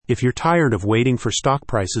If you're tired of waiting for stock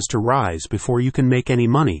prices to rise before you can make any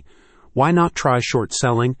money, why not try short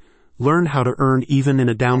selling? Learn how to earn even in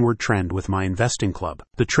a downward trend with My Investing Club.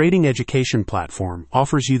 The trading education platform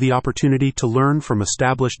offers you the opportunity to learn from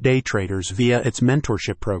established day traders via its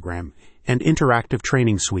mentorship program and interactive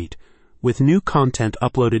training suite. With new content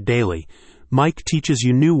uploaded daily, Mike teaches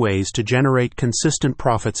you new ways to generate consistent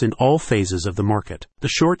profits in all phases of the market. The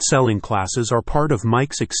short selling classes are part of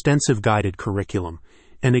Mike's extensive guided curriculum,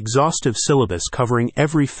 an exhaustive syllabus covering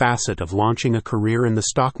every facet of launching a career in the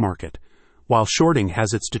stock market. While shorting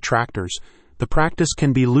has its detractors, the practice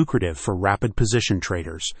can be lucrative for rapid position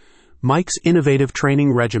traders. Mike's innovative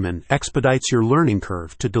training regimen expedites your learning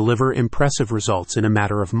curve to deliver impressive results in a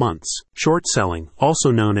matter of months. Short selling,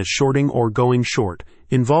 also known as shorting or going short,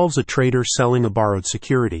 involves a trader selling a borrowed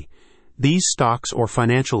security. These stocks or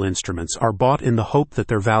financial instruments are bought in the hope that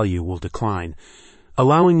their value will decline,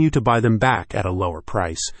 allowing you to buy them back at a lower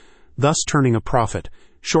price, thus turning a profit.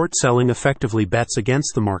 Short selling effectively bets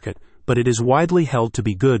against the market, but it is widely held to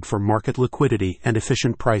be good for market liquidity and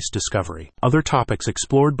efficient price discovery. Other topics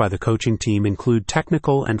explored by the coaching team include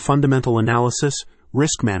technical and fundamental analysis,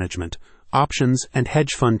 risk management, options, and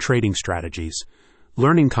hedge fund trading strategies.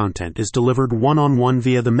 Learning content is delivered one-on-one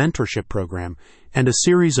via the mentorship program and a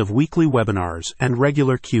series of weekly webinars and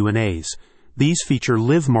regular Q&As. These feature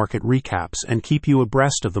live market recaps and keep you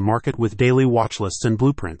abreast of the market with daily watchlists and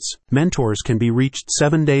blueprints. Mentors can be reached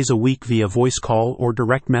 7 days a week via voice call or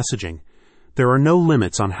direct messaging. There are no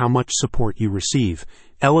limits on how much support you receive,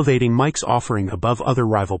 elevating Mike's offering above other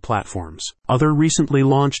rival platforms. Other recently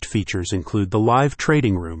launched features include the live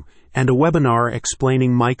trading room and a webinar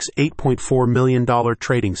explaining Mike's $8.4 million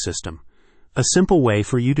trading system, a simple way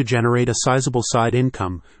for you to generate a sizable side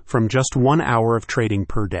income from just 1 hour of trading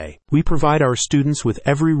per day. We provide our students with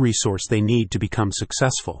every resource they need to become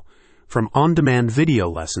successful, from on-demand video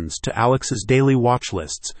lessons to Alex's daily watch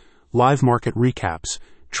lists, live market recaps,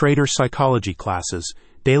 trader psychology classes,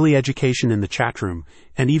 daily education in the chat room,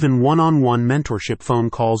 and even one-on-one mentorship phone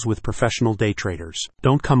calls with professional day traders.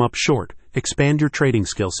 Don't come up short. Expand your trading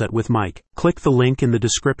skill set with Mike. Click the link in the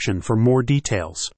description for more details.